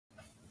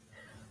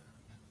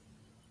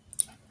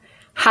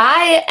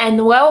Hi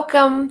and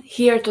welcome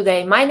here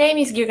today. My name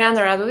is Gergana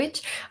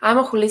Radovich. I'm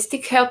a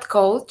holistic health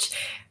coach,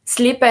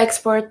 sleep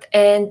expert,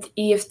 and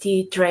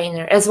EFT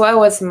trainer, as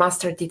well as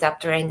master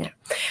TTAP trainer.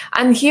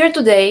 I'm here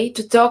today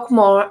to talk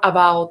more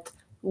about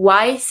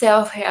why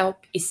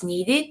self-help is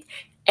needed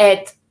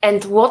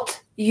and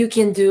what you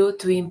can do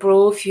to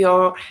improve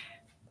your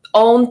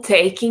own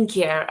taking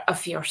care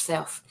of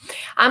yourself.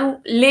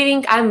 I'm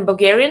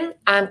Bulgarian.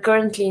 I'm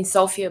currently in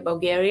Sofia,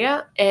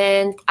 Bulgaria,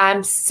 and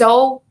I'm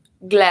so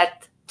glad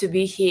to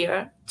be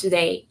here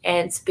today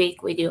and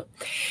speak with you.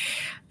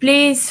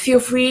 Please feel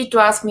free to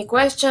ask me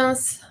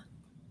questions,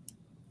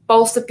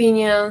 post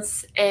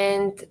opinions,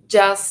 and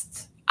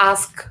just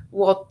ask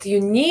what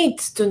you need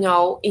to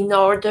know in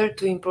order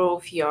to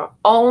improve your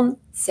own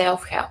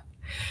self-help.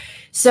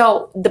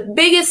 So the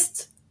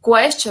biggest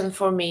question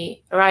for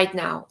me right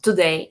now,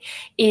 today,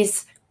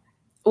 is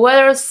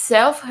whether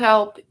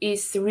self-help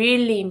is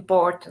really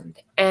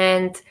important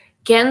and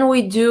can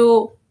we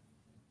go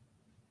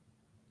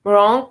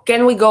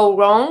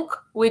wrong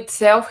with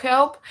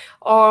self-help,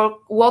 or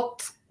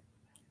what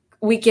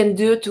can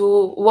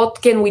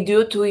we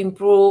do to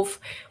improve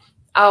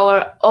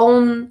our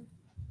own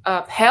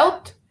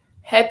health,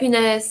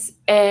 happiness,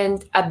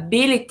 and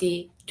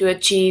ability to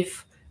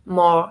achieve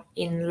more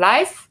in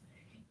life,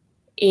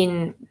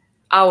 in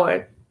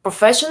our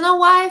professional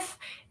life,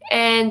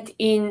 and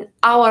in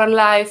our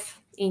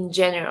life in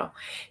general.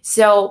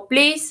 So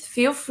please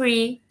feel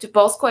free to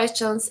post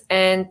questions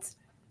and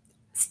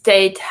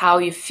state how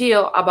you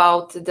feel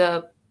about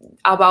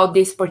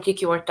this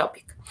particular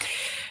topic.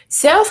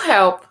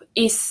 Self-help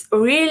is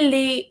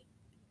really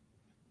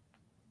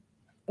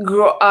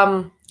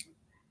the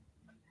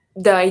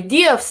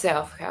idea of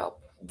self-help,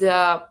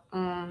 the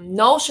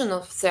notion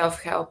of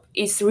self-help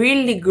is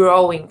really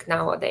growing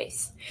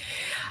nowadays.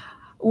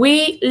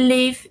 We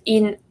live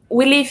in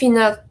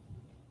a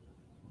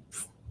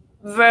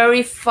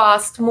very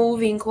fast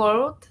moving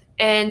world,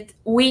 and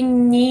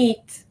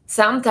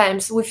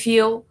sometimes we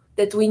feel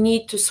that we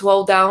need to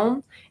slow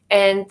down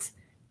and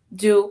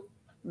do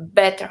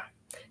better.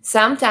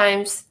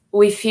 Sometimes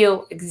we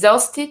feel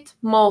exhausted,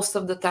 most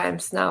of the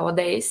times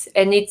nowadays,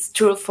 and it's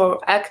true for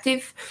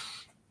active,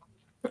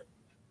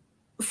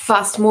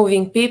 fast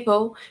moving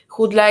people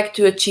who'd like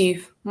to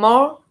achieve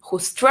more, who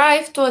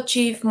strive to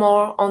achieve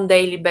more on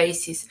daily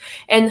basis,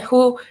 and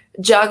who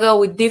juggle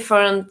with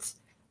different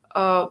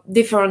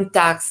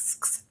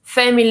tasks: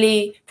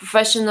 family,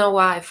 professional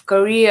life,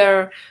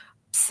 career,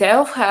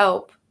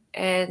 self-help,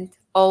 and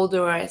all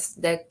the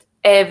rest that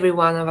every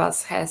one of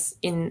us has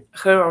in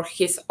her or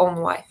his own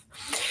life.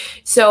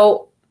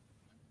 So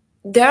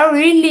there are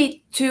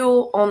really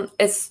two, on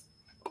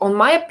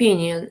my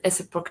opinion, as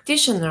a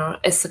practitioner,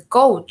 as a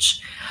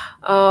coach,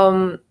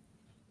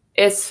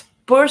 as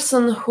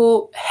person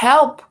who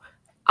help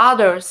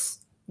others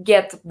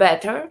get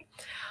better,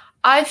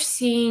 I've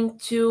seen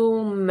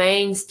two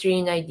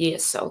mainstream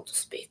ideas, so to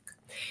speak.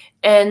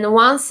 And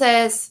one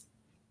says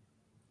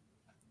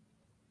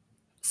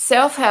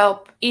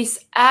self-help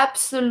is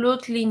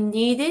absolutely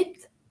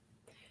needed,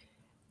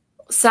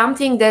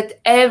 something that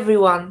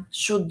everyone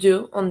should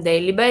do on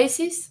daily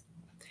basis.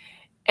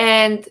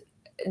 And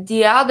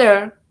the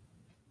other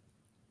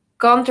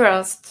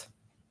contrast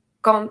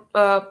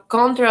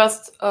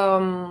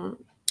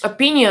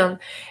opinion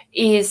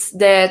is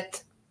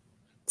that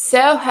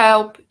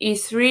self-help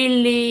is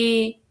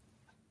really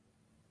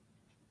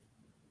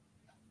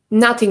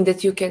nothing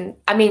that you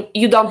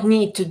don't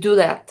need to do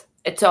that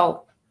at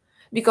all,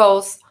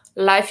 because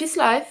life is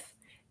life,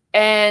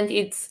 and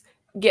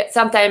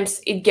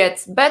sometimes it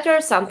gets better,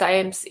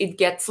 sometimes it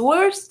gets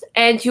worse,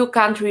 and you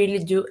can't really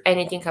do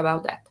anything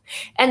about that.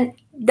 And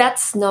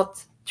that's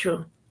not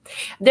true.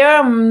 There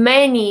are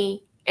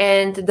many,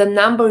 and the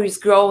number is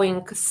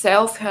growing,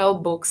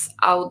 self-help books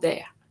out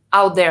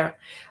there.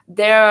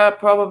 There are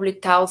probably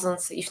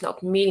thousands, if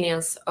not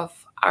millions, of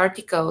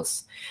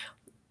articles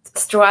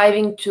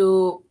striving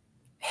to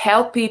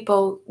help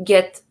people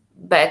get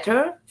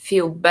better,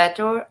 feel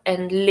better,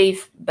 and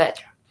live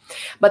better.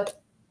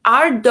 But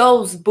are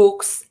those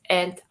books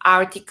and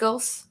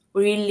articles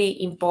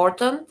really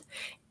important?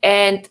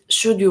 And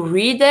should you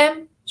read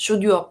them?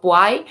 Should you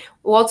apply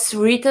what's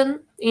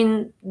written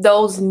in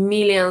those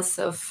millions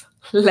of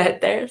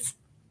letters?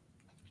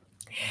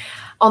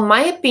 On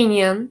my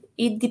opinion,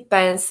 it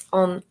depends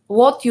on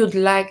what you'd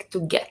like to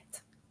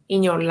get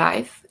in your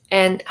life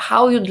and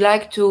how you'd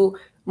like to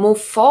move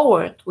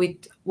forward with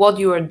what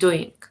you are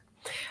doing.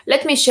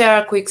 Let me share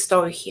a quick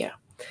story here.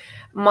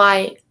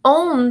 My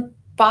own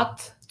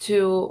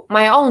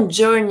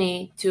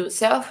journey to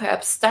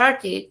self-help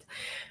started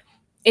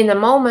in a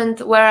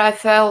moment where I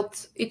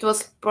felt, it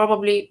was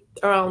probably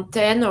around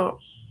 10 or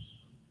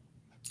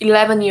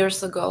 11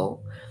 years ago,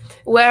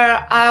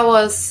 where I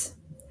was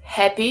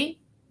happy.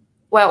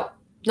 Well,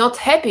 not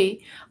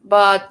happy,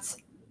 but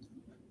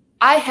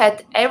I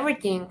had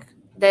everything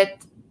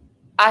that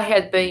I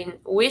had been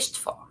wished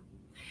for.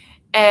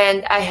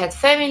 And I had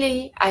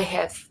family, I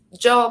had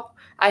job,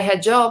 I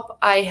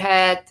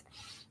had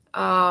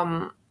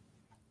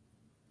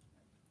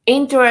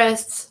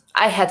interests,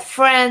 I had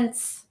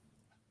friends,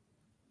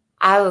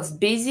 I was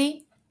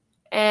busy,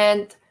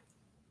 and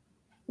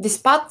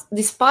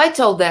despite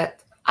all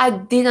that, I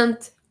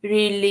didn't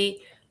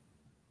really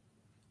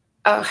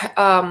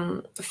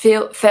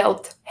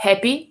felt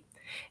happy,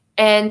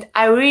 and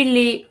I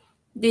really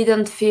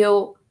didn't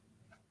feel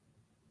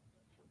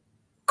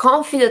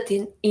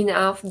confident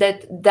enough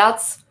that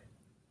that's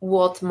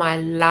what my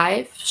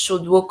life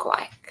should look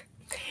like.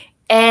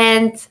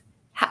 And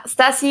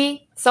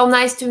Stasi, so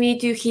nice to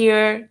meet you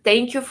here.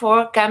 Thank you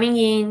for coming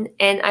in,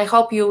 and I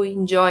hope you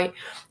enjoy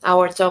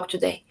our talk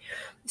today.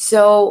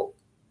 So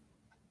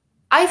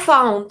I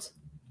found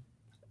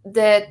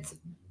the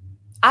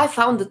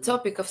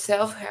topic of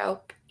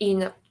self-help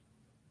in a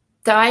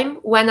time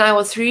when I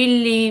was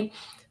really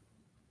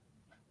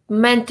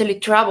mentally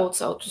troubled,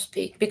 so to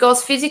speak,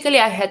 because physically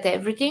I had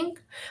everything,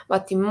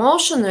 but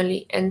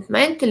emotionally and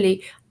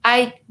mentally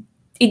it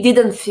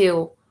didn't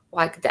feel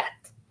like that.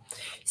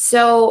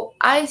 So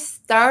I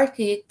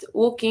started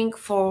looking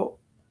for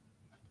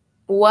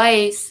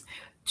ways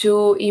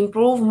to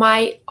improve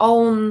my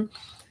own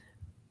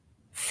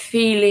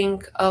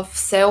feeling of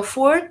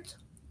self-worth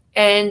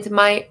and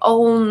my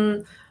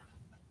own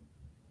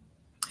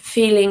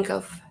feeling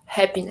of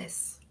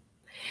happiness.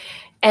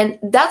 And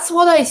that's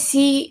what I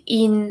see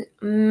in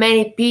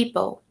many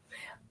people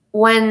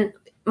when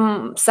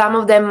some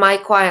of them my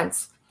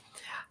clients.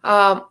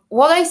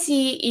 What I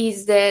see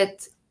is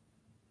that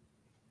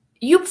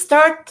you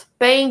start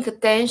paying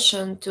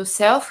attention to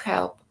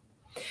self-help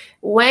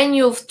when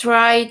you've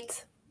tried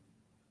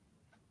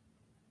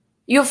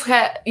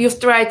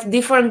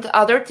different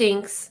other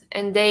things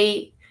and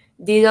they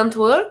didn't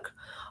work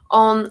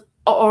on,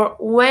 or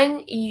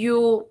when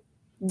you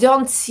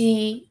don't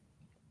see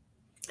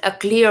a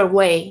clear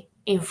way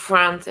in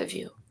front of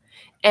you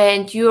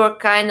and you're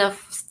kind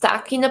of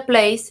stuck in a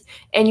place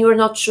and you're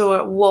not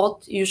sure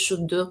what you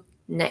should do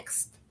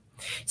next.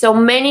 So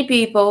many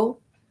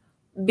people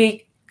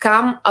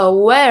become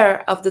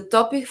aware of the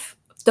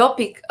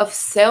topic of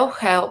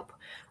self-help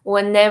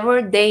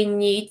whenever they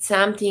need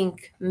something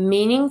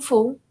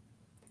meaningful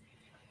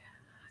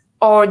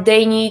or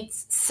they need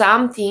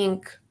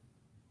something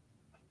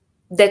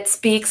that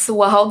speaks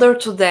louder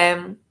to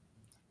them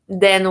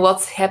than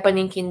what's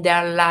happening in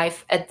their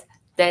life at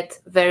that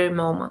very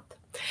moment.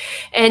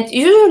 And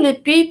usually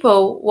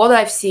people, what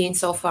I've seen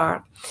so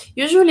far,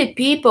 usually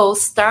people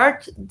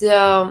start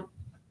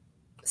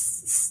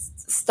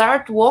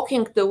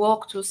walking the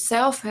walk to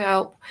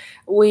self-help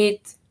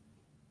with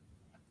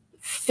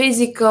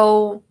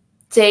physical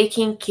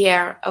taking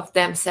care of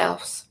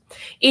themselves.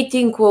 It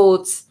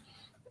includes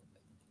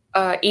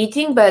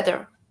eating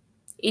better.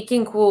 It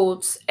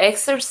includes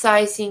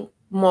exercising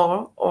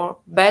more or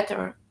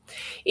better.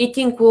 It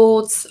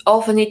includes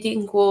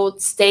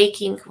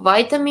taking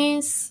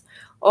vitamins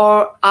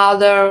or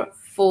other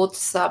food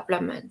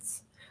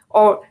supplements.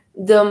 Or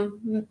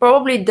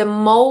probably the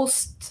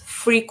most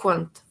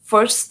frequent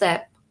first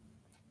step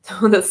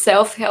to the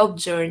self-help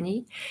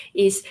journey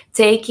is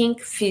taking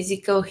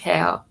physical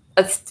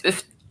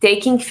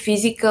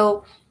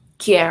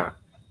care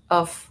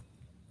of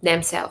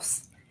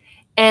themselves.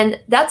 And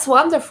that's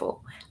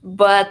wonderful,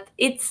 but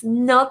it's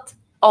not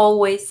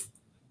always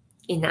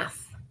enough.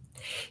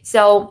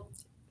 So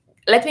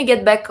let me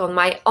get back on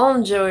my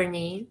own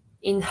journey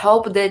in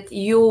hope that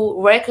you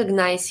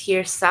recognize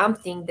here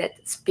something that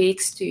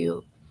speaks to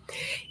you,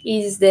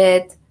 is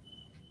that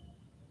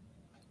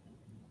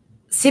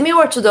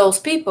similar to those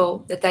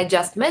people that I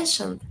just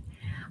mentioned,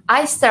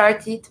 I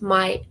started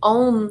my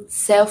own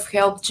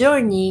self-help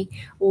journey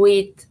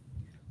with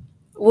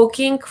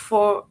looking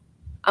for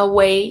a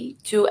way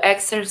to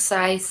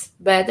exercise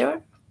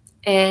better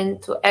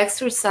and to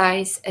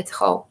exercise at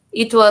home.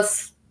 It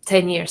was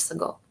 10 years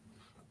ago.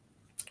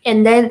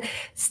 And then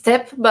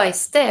step by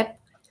step,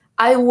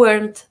 I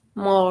learned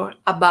more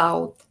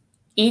about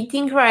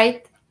eating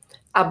right,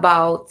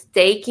 about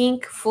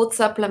taking food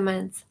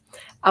supplements,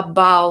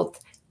 about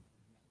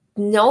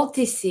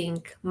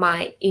noticing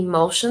my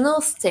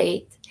emotional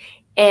state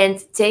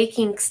and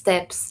taking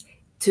steps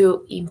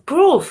to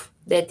improve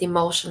that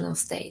emotional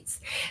state,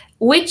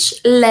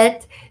 which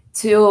led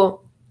to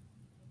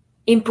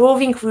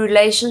improving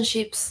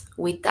relationships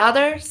with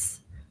others,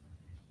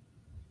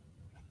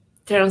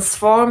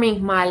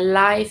 transforming my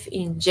life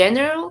in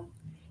general,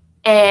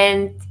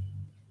 and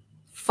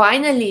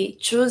finally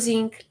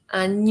choosing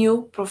a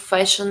new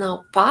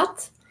professional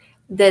path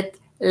that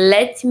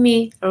led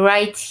me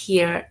right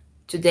here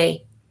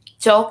today,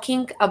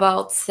 talking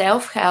about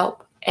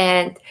self-help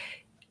and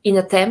in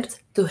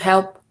attempt to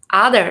help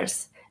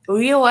others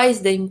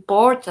realize the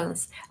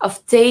importance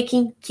of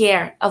taking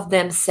care of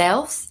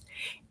themselves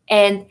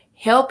and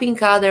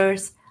helping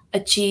others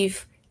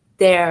achieve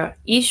their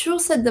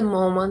issues at the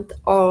moment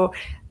or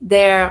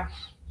their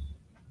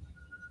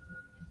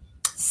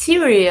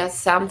serious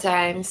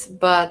sometimes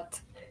but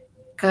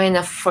kind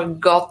of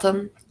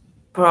forgotten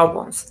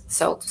problems,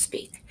 so to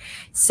speak.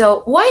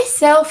 So why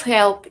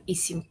self-help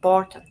is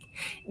important?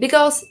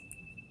 Because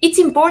it's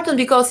important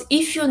because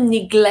if you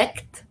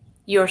neglect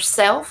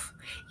yourself,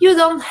 you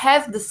don't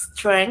have the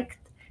strength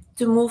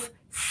to move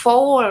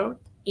forward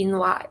in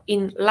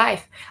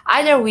life,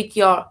 either with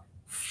your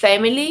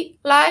family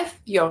life,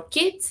 your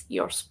kids,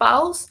 your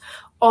spouse,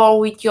 or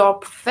with your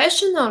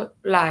professional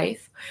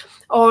life,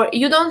 or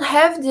you don't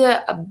have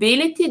the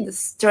ability, the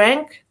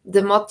strength,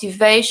 the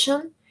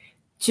motivation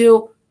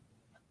to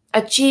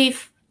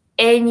achieve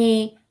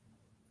any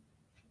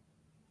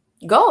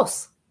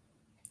goals,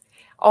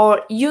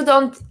 or you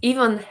don't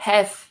even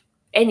have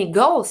any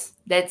goals.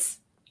 That's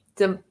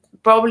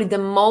probably the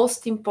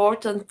most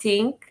important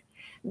thing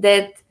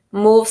that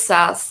moves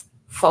us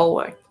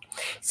forward.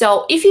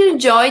 So if you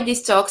enjoyed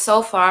this talk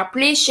so far,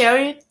 please share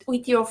it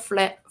with your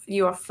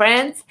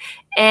friends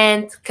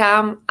and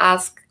come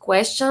ask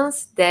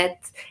questions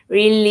that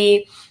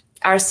really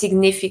are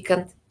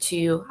significant to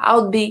you.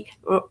 I'll be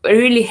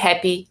really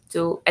happy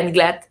to and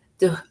glad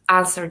to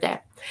answer them.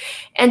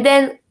 And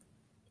then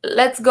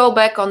let's go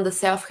back on the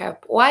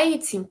self-help. Why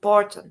it's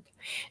important?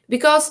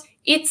 Because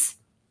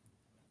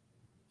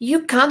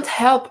you can't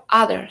help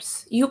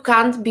others. You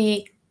can't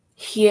be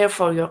here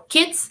for your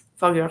kids,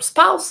 for your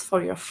spouse,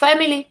 for your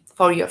family,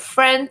 for your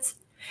friends,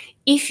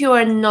 if you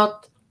are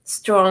not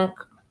strong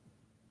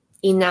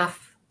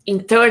enough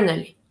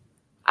internally.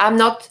 I'm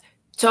not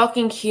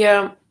talking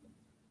here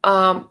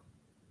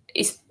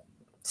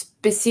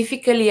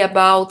specifically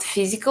about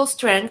physical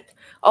strength,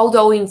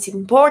 although it's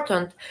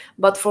important.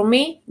 But for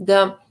me,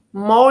 the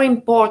more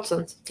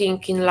important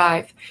thing in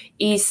life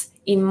is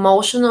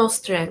emotional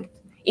strength,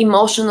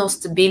 emotional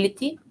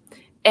stability,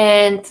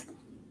 and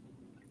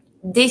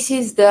this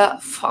is the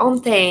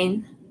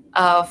fountain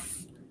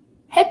of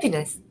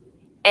happiness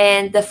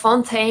and the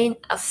fountain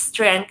of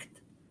strength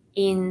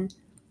in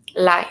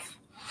life.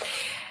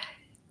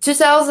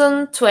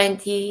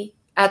 2020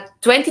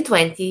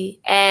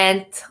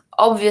 and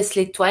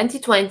obviously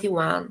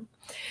 2021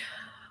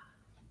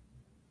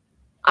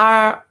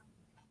 are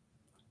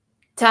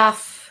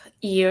tough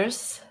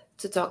years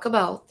to talk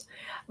about,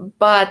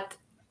 but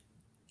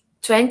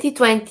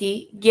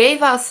 2020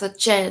 gave us a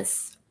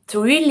chance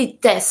to really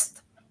test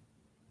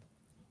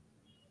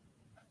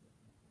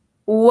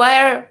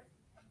where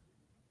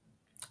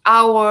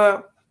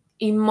our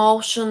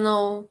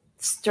emotional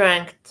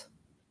strength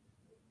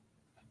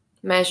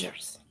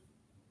measures.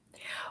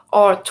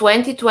 Or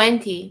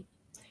 2020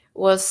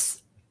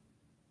 was,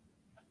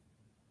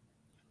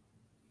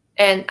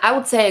 and I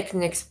would say,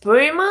 an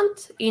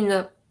experiment in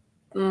a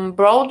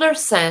broader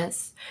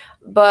sense,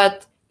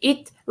 but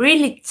it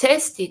really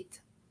tested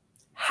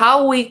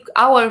how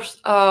our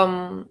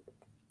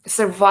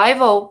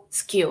survival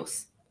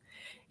skills.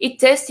 It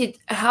tested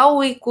how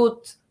we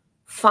could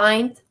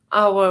find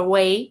our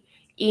way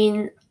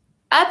in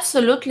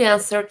absolutely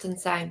uncertain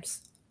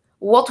times,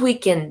 what we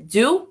can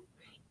do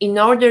in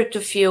order to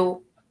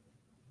feel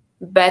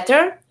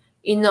better,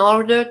 in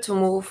order to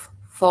move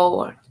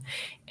forward.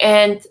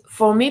 And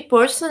for me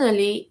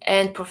personally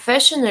and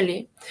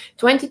professionally,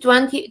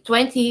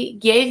 2020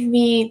 gave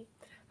me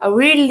a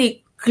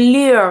really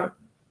clear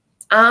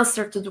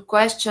answer to the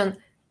question,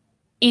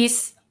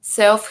 is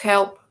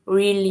self-help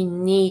really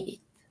needed?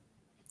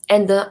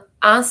 And the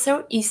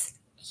answer is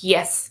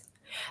yes.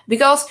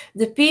 Because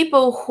the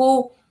people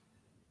who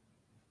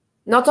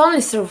not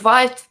only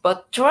survived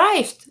but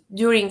thrived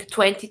during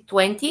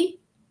 2020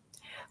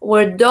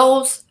 were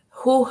those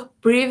who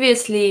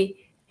previously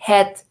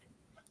had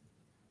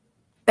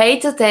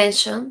paid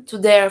attention to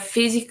their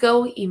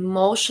physical,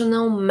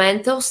 emotional,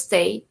 mental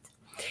state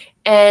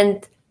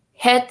and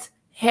had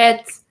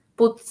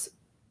put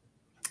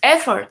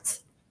effort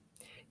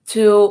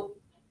to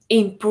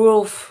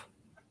improve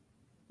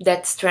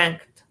that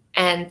strength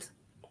and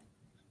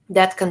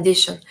that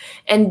condition.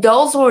 And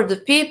those were the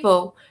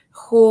people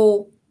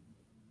who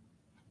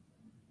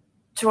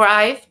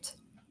thrived,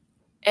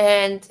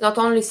 and not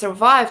only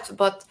survived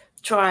but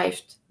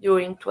thrived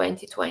during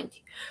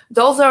 2020.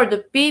 Those are the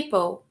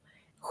people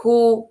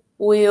who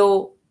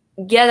will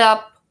get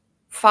up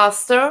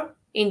faster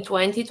in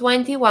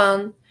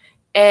 2021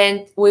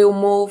 and will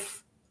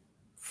move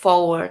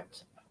forward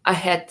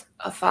ahead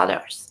of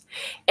others.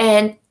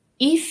 And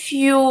if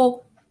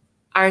you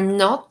are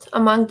not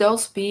among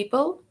those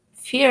people,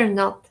 fear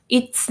not.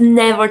 It's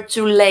never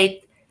too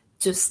late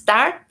to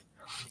start,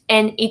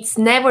 and it's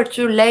never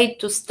too late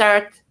to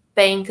start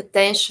paying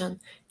attention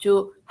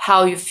to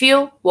how you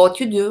feel, what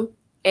you do,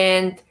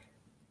 and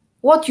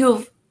what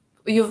you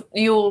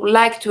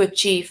like to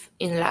achieve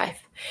in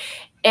life.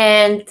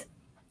 And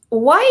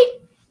why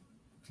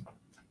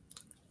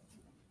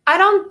I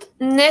don't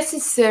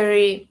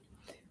necessarily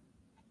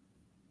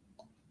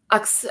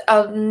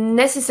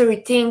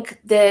think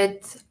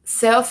that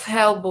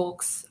self-help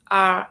books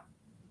are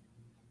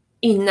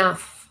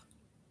enough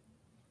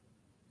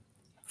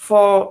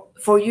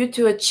for you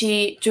to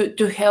achieve,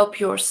 to help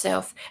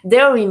yourself.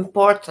 They're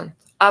important,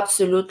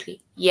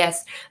 absolutely,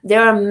 yes.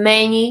 There are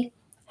many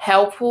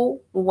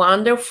helpful,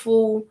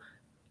 wonderful,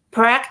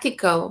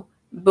 practical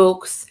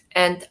books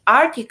and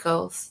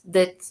articles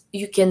that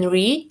you can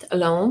read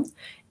alone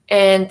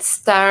and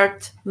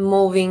start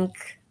moving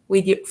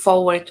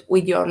forward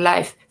with your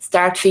life,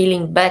 start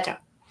feeling better.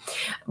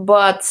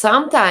 But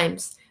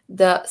sometimes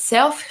the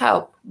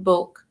self-help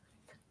book,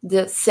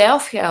 the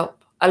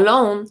self-help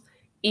alone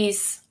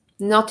is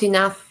not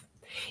enough.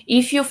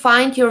 If you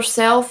find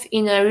yourself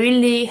in a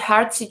really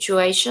hard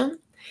situation,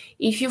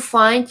 if you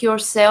find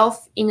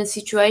yourself in a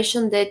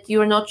situation that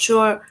you're not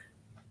sure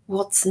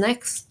what's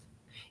next,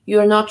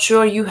 you're not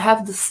sure you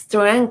have the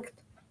strength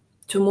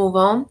to move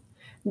on,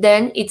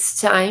 then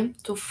it's time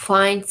to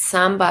find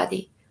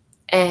somebody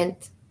and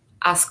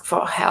ask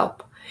for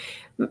help.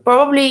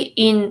 Probably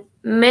in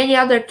many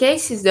other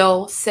cases,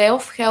 though,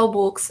 self-help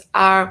books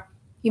are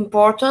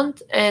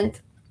important and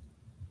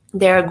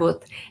they're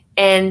good,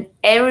 and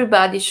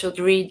everybody should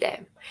read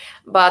them.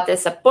 But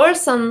as a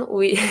person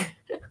with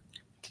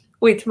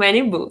with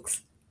many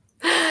books,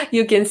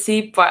 you can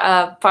see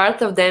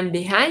part of them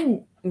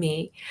behind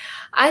me,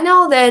 I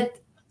know that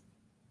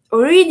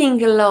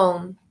reading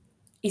alone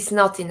is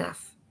not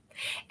enough.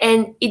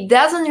 And it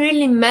doesn't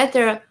really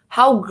matter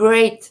how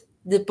great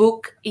the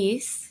book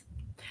is,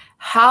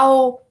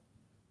 how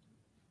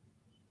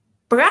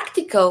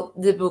practical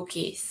the book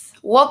is,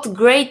 what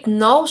great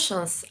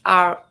notions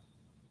are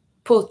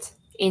put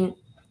in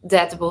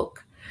that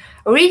book.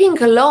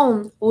 Reading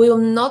alone will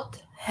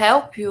not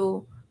help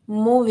you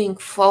moving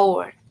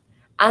forward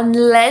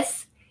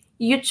unless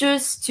you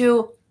choose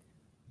to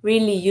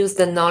really use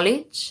the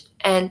knowledge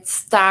and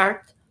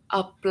start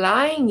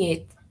applying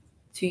it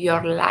to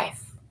your life.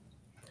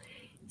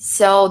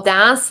 So the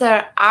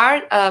answer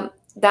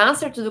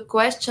to the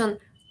question,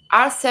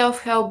 are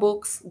self-help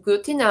books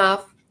good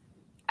enough,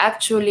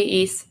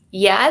 actually is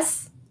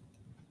yes,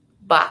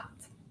 but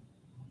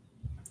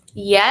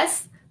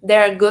yes,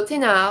 they're good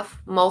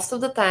enough most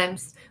of the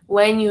times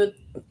when you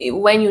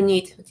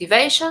need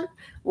motivation,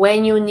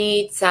 when you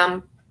need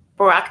some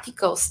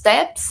practical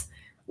steps,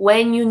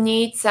 when you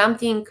need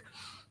something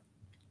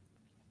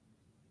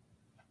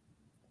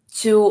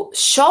to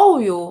show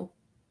you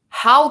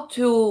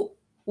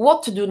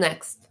what to do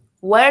next,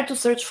 where to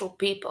search for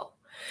people.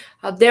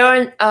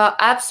 They're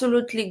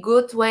absolutely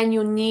good when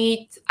you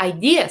need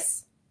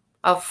ideas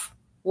of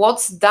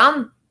what's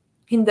done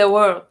in the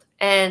world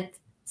and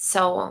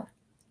so on.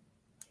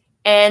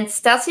 And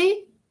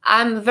Stasi,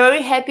 I'm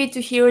very happy to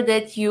hear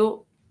that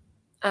you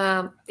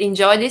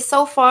enjoyed this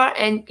so far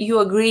and you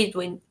agree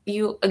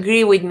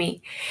with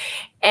me.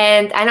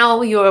 And I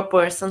know you're a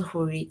person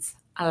who reads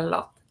a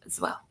lot as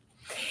well.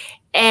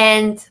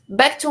 And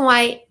back to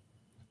my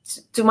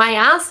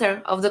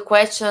answer of the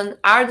question,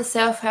 are the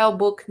self-help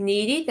book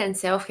needed and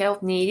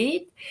self-help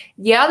needed?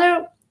 The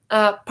other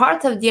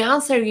part of the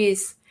answer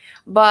is,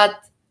 but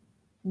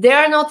they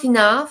are not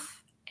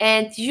enough,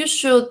 and you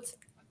should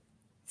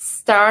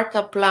start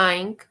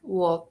applying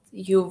what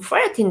you've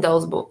read in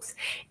those books.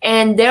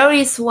 And there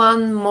is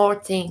one more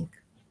thing.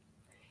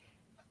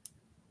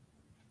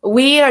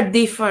 We are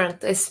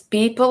different as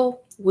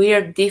people, we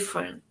are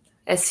different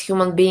as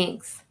human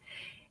beings.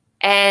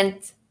 And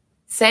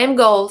same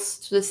goes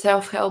to the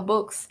self-help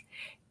books.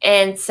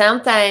 And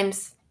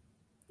sometimes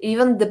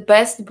even the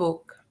best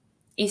book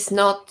is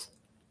not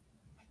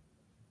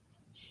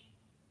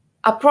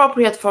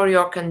appropriate for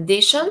your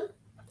condition,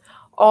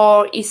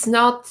 or is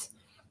not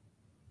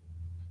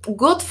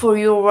good for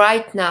you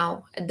right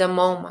now at the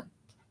moment,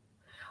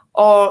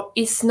 or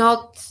is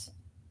not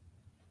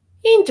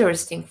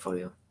interesting for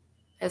you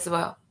as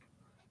well.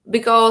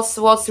 Because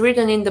what's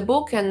written in the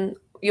book and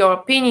your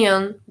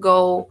opinion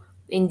go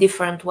in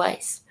different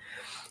ways.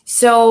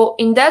 So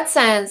in that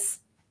sense,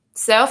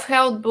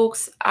 self-help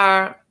books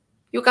are,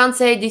 you can't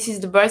say this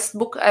is the best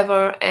book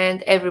ever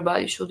and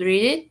everybody should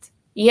read it.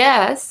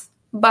 Yes,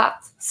 but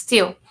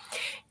still.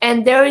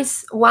 And there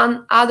is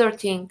one other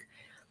thing.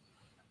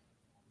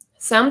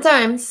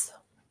 Sometimes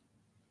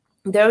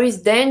there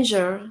is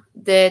danger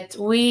that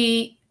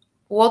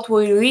what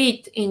we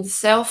read in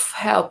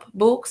self-help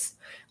books,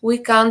 we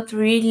can't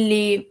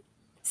really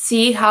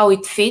see how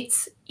it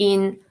fits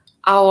in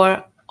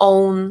our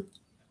own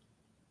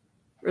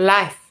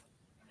life.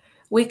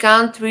 We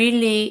can't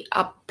really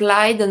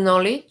apply the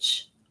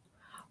knowledge,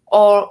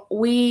 or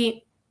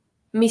we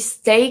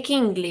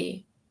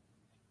mistakenly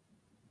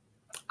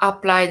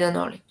apply the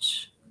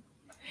knowledge.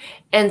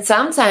 And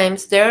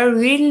sometimes there are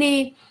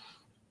really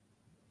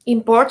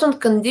important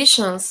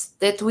conditions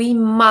that we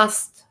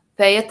must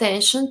pay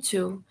attention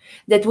to,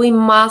 that we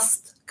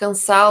must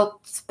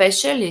consult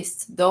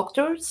specialists,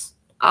 doctors,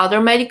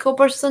 other medical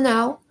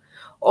personnel,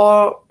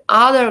 or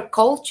other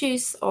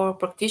coaches or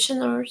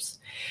practitioners,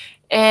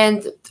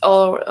 and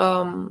or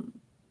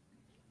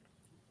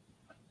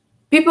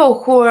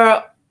people who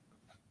are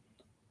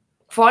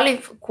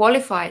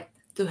qualified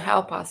to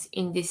help us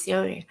in this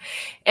area.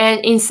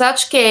 And in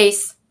such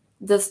case,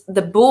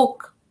 the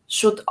book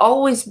should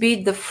always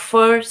be the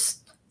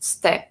first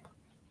step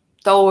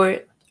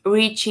toward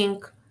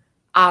reaching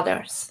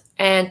others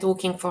and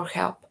looking for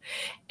help.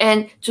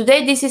 And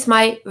today this is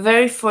my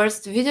very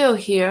first video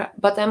here,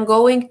 but I'm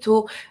going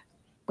to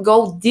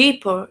go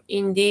deeper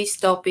in this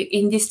topic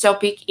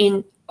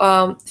in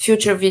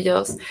future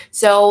videos.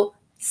 So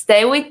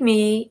stay with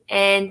me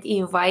and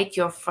invite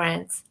your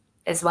friends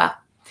as well.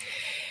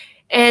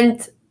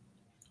 And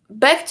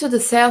back to the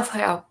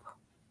self-help,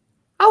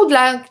 I would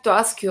like to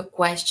ask you a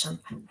question.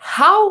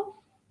 How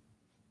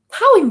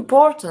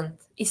important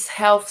is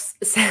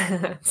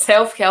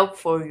self-help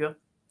for you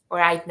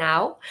right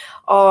now,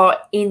 or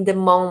in the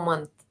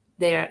moment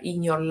there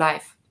in your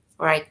life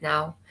right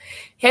now?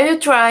 Have you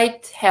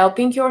tried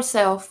helping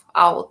yourself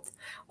out,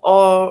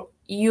 or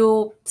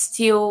you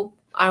still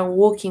are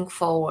looking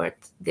forward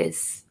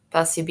this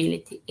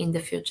possibility in the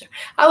future?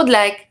 I would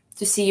like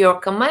to see your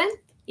comment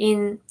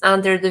in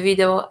under the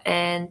video,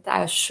 and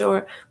I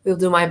sure will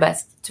do my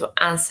best to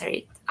answer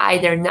it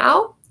either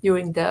now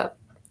during the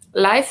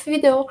live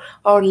video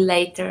or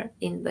later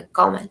in the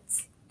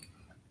comments.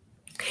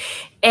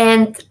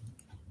 And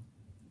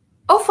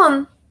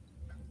often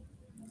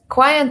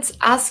clients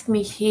ask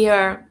me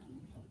here,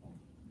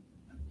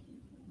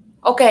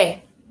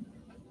 okay,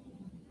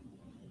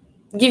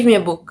 give me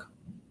a book,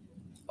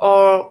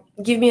 or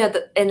give me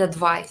an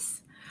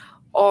advice,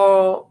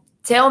 or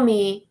tell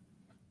me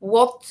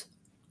what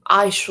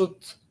I should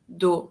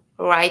do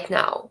right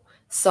now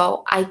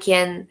so I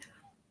can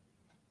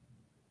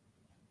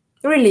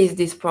release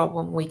this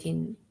problem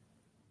within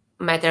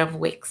a matter of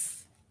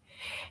weeks.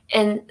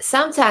 And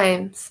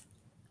sometimes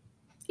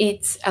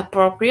it's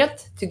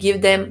appropriate to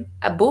give them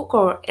a book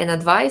or an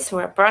advice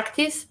or a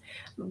practice,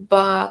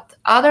 but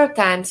other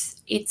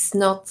times it's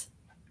not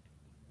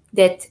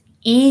that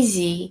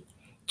easy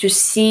to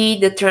see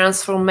the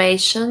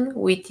transformation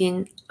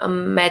within a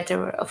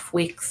matter of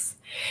weeks.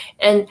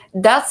 And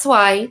that's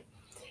why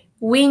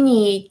we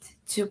need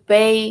to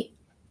pay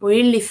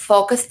really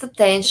focused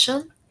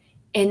attention,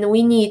 and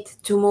we need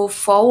to move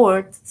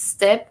forward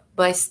step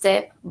by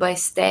step by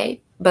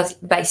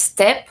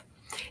step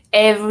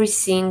every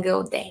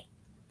single day.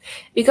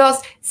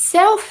 Because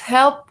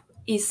self-help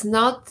is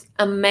not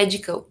a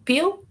magical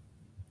pill.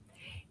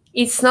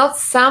 It's not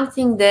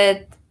something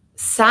that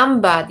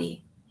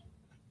somebody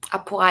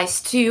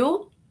applies to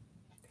you.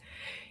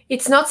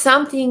 It's not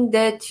something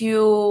that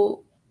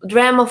you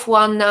dream of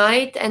one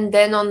night and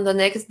then on the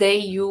next day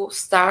you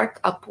start,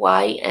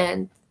 apply,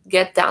 and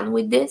get done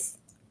with this.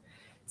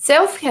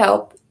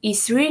 Self-help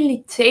is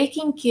really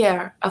taking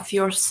care of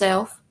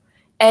yourself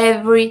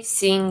every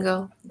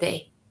single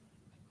day.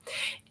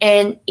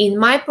 And in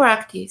my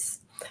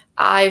practice,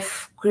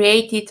 I've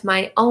created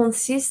my own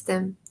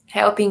system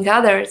helping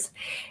others,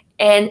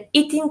 and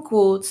it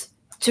includes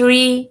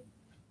 3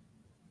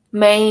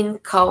 main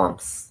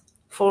columns.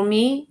 For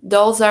me,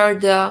 those are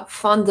the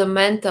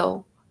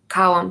fundamental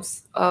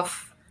columns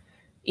of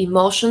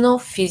emotional,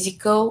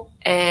 physical,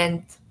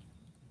 and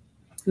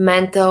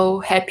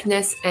mental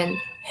happiness and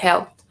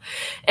health.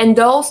 And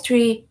those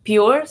 3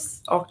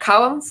 pillars or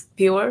columns,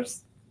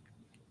 pillars,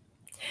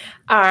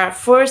 are: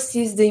 first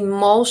is the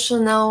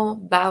emotional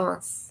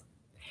balance.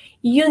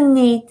 You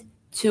need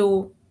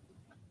to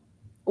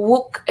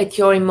look at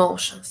your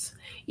emotions.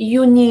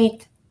 You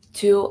need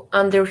to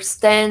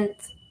understand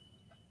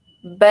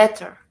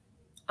better,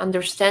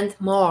 understand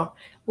more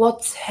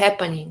what's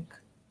happening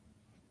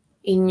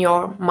in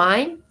your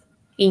mind,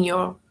 in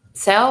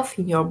yourself,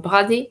 in your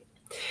body.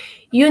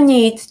 You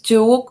need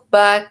to look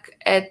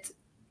at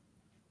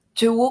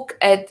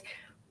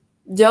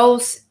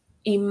those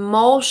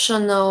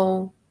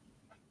emotional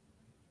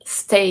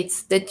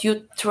states that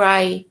you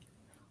try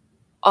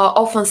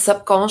often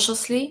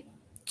subconsciously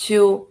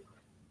to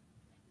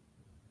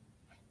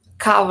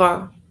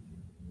cover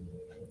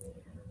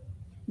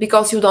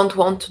because you don't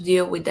want to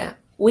deal with them.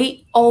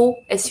 We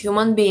all, as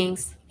human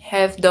beings,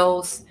 have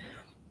those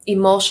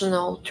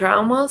emotional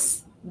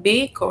traumas,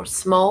 big or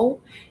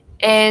small,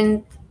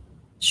 and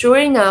sure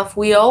enough,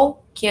 we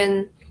all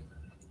can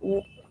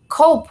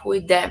cope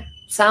with them,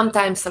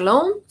 sometimes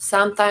alone,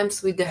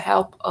 sometimes with the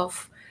help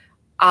of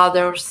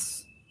other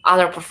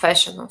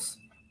professionals.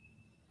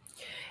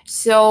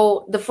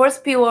 So the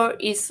first pillar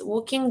is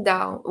looking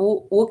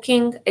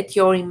at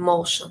your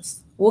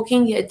emotions,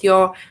 looking at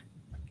your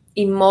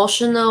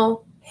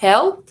emotional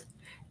health,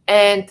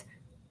 and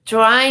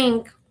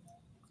trying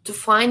to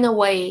find a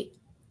way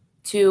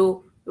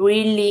to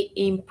really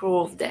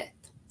improve that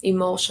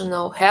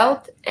emotional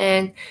health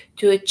and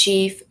to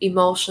achieve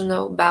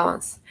emotional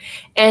balance.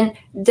 And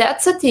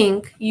that's a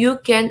thing you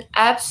can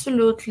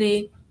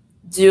absolutely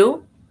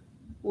do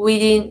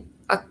with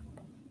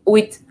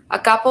a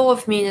couple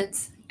of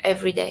minutes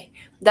every day.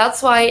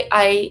 That's why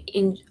I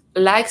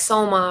like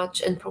so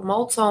much and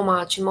promote so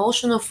much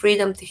emotional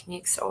freedom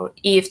techniques, or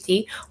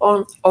EFT,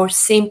 or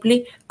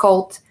simply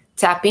called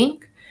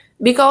tapping,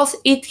 because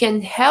it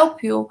can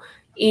help you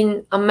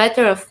in a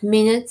matter of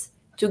minutes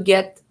to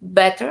get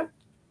better,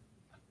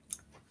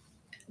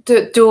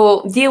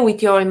 to deal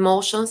with your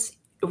emotions,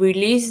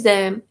 release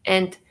them,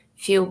 and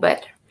feel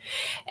better.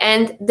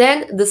 And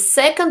then the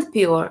second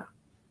pillar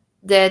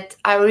that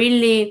I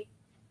really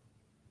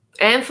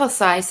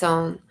emphasize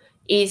on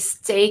is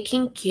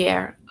taking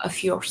care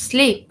of your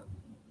sleep.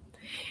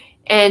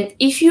 And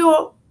if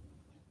you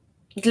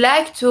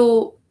like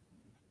to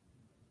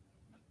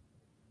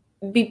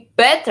be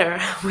better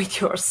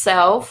with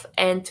yourself,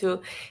 and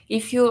to,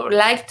 if you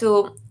like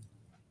to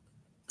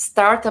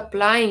start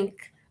applying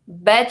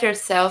better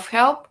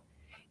self-help,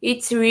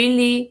 it's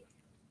really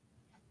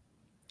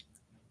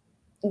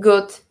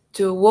good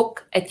to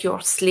look at your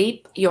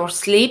sleep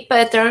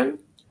pattern,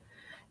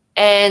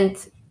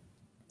 and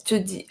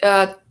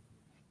to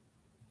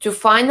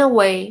find a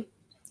way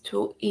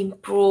to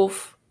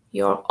improve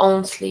your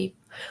own sleep.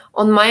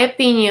 On my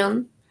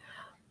opinion,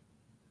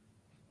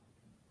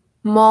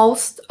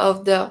 most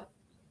of the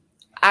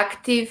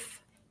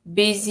active,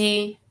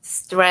 busy,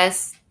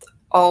 stressed,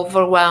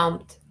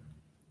 overwhelmed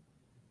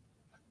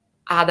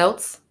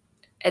adults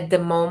at the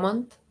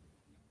moment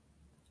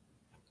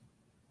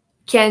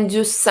can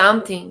do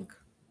something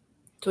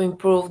to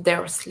improve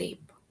their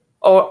sleep.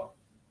 Or,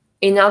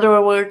 in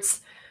other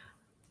words,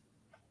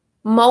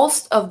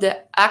 most of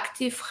the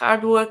active,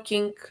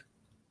 hardworking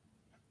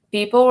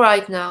people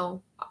right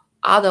now,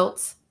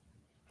 adults,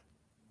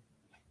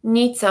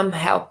 need some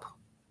help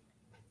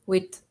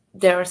with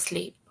their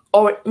sleep,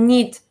 or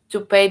need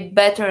to pay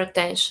better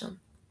attention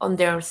on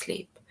their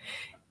sleep.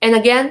 And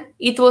again,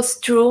 it was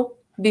true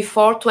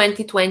before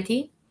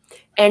 2020,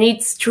 and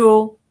it's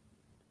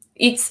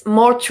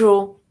more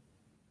true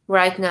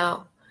right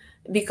now,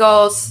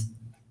 because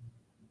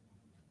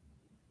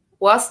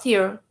last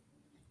year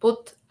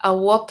put a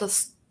lot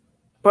of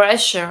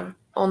pressure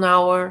on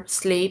our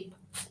sleep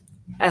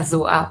as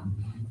well.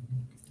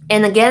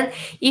 And again,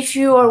 if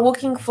you are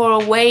looking for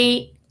a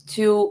way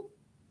to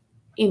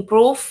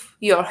improve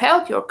your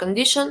health, your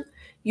condition,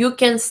 you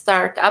can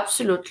start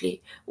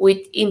absolutely with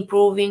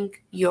improving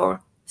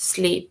your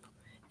sleep.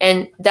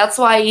 And that's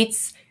why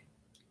it's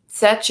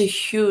such a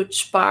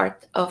huge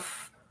part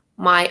of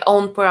my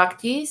own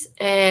practice,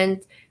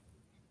 and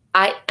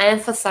I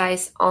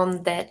emphasize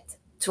on that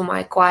to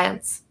my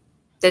clients,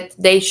 that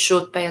they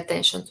should pay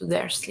attention to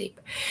their sleep.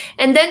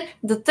 And then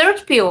the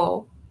third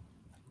pillar,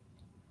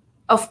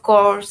 of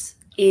course,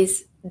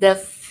 is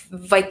the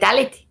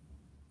vitality,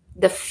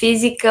 the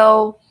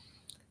physical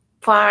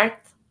part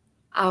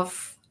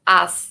of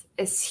us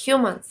as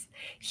humans.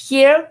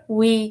 Here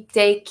we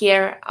take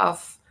care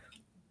of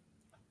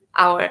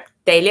our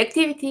daily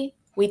activity,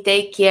 we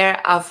take care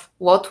of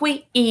what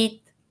we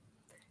eat,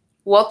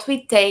 what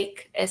we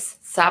take as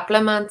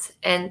supplements,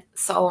 and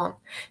so on.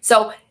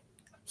 So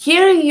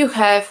here you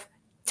have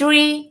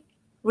three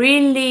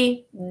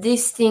really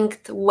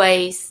distinct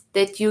ways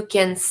that you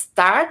can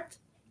start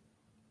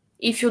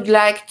if you'd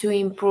like to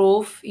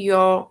improve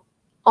your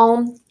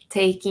own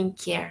taking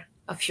care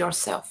of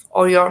yourself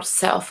or your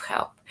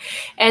self-help.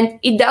 And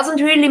it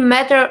doesn't really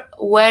matter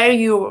where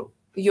you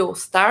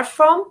start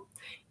from.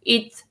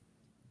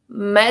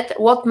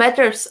 What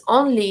matters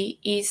only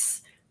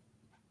is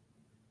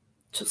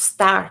to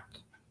start.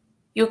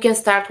 You can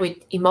start with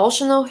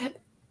emotional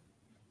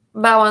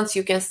balance,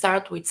 you can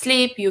start with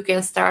sleep, you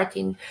can start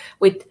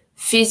at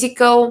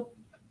physical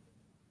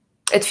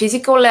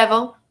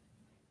level,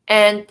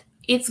 and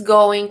it's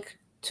going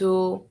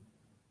to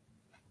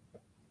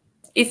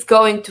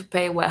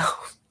pay well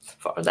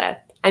for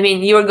that. I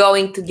mean, you're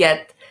going to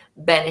get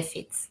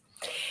benefits.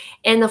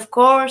 And of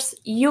course,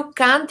 you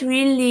can't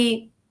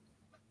really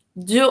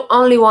do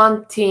only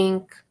one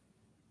thing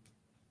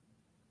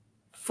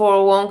for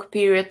a long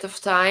period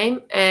of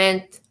time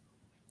and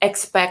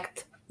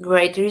expect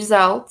great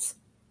results,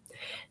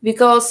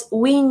 because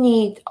we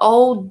need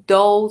all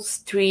those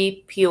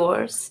three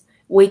pillars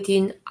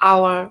within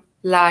our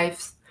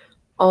lives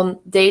on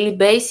daily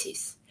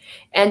basis.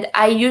 And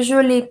I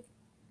usually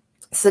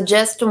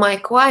suggest to my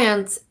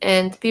clients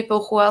and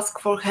people who ask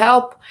for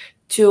help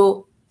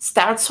to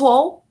start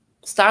small,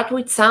 start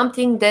with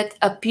something that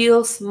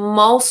appeals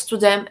most to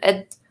them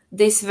at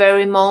this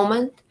very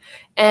moment.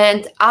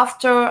 And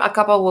after a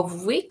couple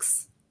of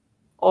weeks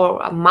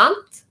or a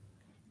month,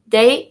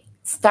 they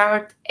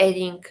start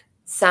adding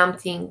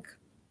something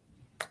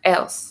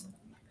else.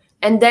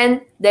 And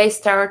then they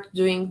start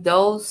doing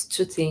those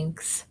two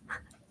things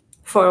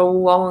for a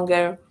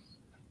longer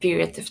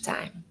period of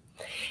time.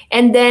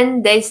 And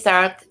then they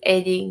start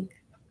adding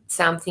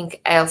something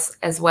else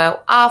as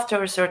well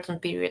after a certain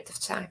period of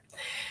time.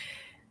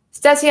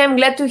 Stasi, I'm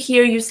glad to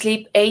hear you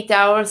sleep 8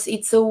 hours.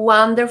 It's so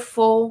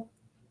wonderful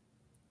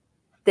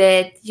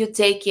that you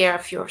take care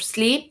of your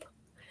sleep.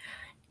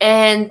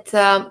 And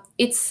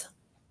it's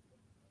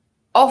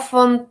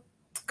often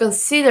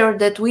considered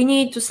that we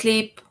need to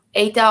sleep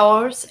 8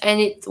 hours,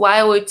 and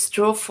while it's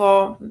true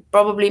for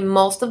probably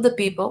most of the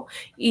people,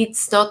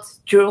 it's not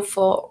true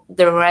for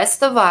the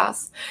rest of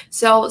us.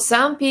 So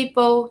some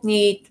people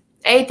need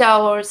 8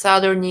 hours,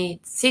 other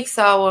need 6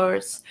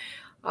 hours,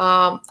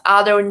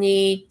 other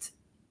need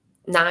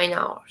 9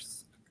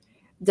 hours.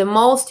 The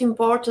most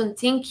important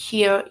thing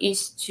here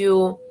is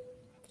to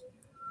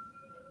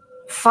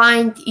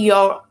find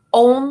your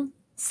own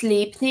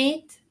sleep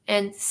need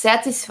and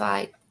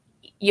satisfy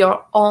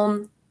your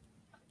own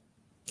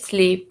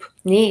sleep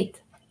need.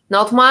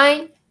 Not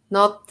mine,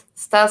 not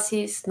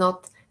Stasi's,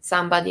 not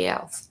somebody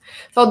else.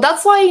 So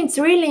that's why it's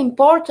really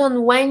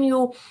important when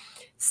you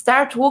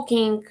start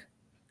looking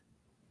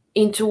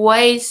into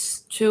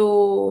ways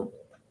to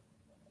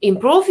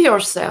improve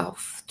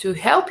yourself, to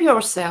help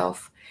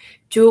yourself,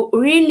 to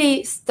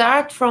really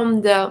start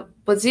from the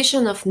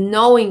position of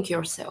knowing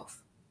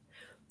yourself,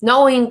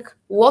 knowing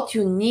what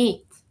you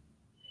need.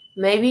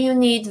 Maybe you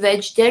need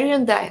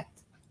vegetarian diet.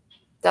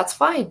 That's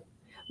fine.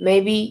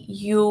 Maybe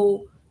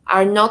you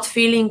are not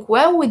feeling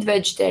well with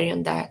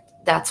vegetarian diet.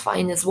 That's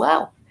fine as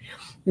well.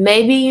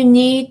 Maybe you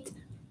need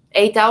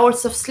 8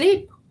 hours of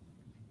sleep,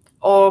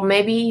 or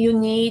maybe you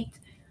need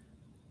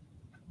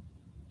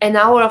an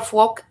hour of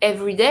walk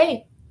every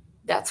day.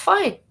 That's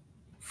fine.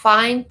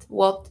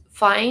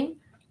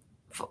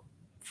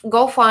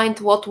 Go find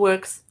what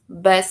works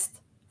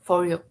best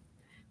for you.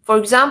 For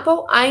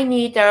example, I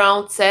need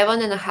around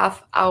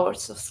 7.5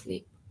 hours of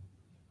sleep.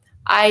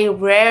 I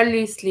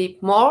rarely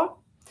sleep more,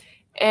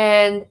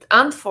 and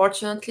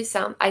unfortunately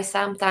I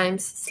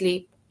sometimes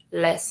sleep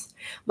less.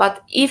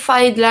 But if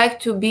I'd like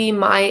to be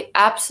my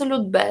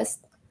absolute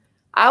best,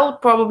 I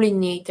would probably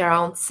need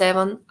around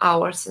 7.5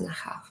 hours.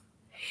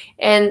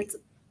 And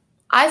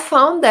I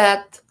found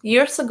that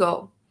years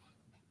ago.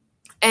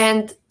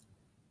 And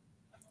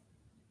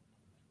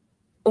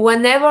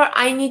whenever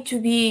I need to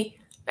be,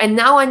 and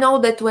now I know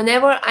that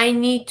whenever I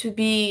need to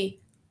be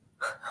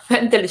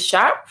mentally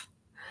sharp,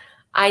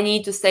 I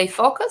need to stay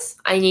focused,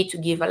 I need to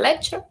give a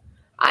lecture,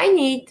 I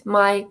need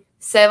my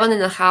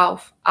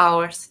 7.5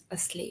 hours of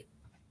sleep.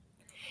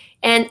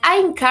 And I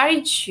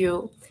encourage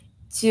you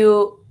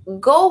to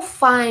go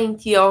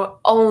find your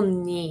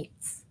own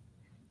needs.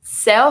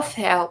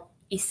 Self-help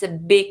is a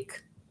big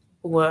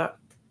word.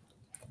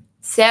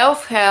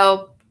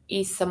 Self-help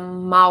is a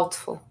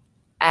mouthful,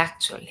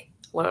 actually,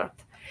 word.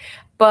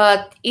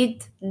 But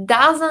it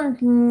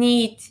doesn't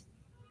need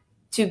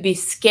to be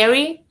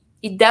scary.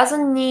 It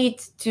doesn't need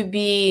to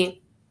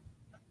be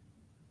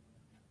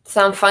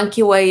some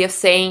funky way of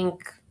saying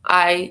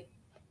I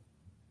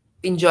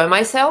enjoy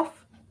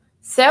myself.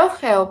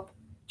 Self-help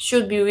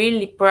should be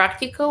really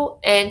practical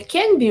and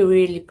can be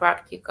really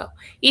practical.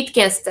 It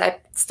can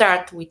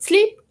start with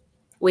sleep,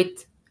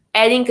 with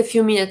adding a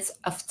few minutes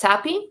of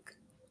tapping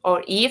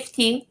or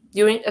EFT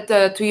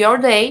to your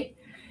day.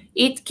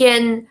 It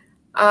can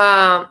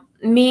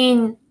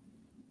mean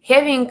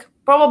having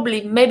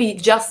probably maybe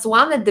just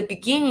one at the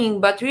beginning,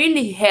 but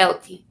really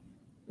healthy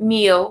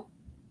meal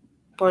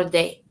per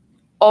day,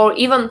 or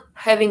even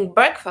having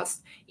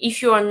breakfast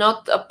if you are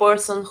not a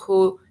person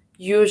who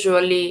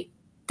usually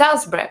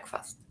does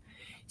breakfast.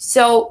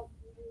 So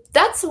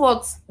that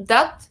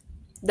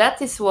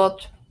is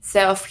what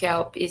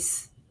self-help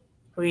is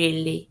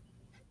really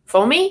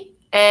for me,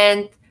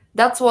 and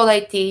that's what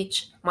I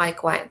teach my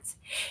clients.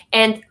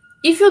 And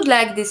if you'd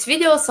like this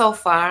video so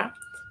far,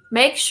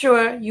 make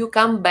sure you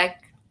come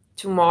back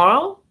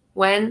tomorrow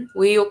when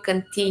we will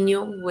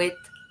continue with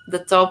the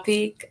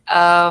topic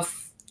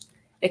of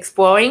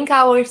exploring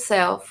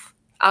ourselves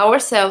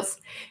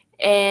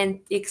and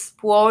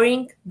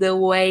exploring the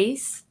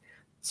ways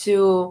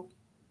to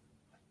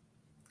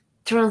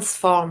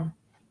transform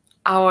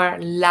our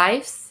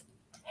lives,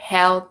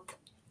 health,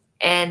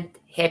 and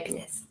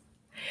happiness.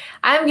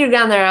 I'm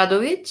Gergana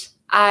Radovich.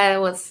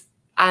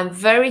 I'm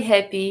very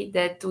happy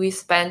that we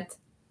spent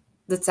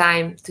the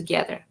time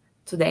together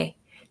today.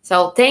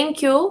 So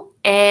thank you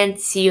and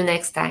see you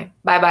next time.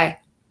 Bye bye.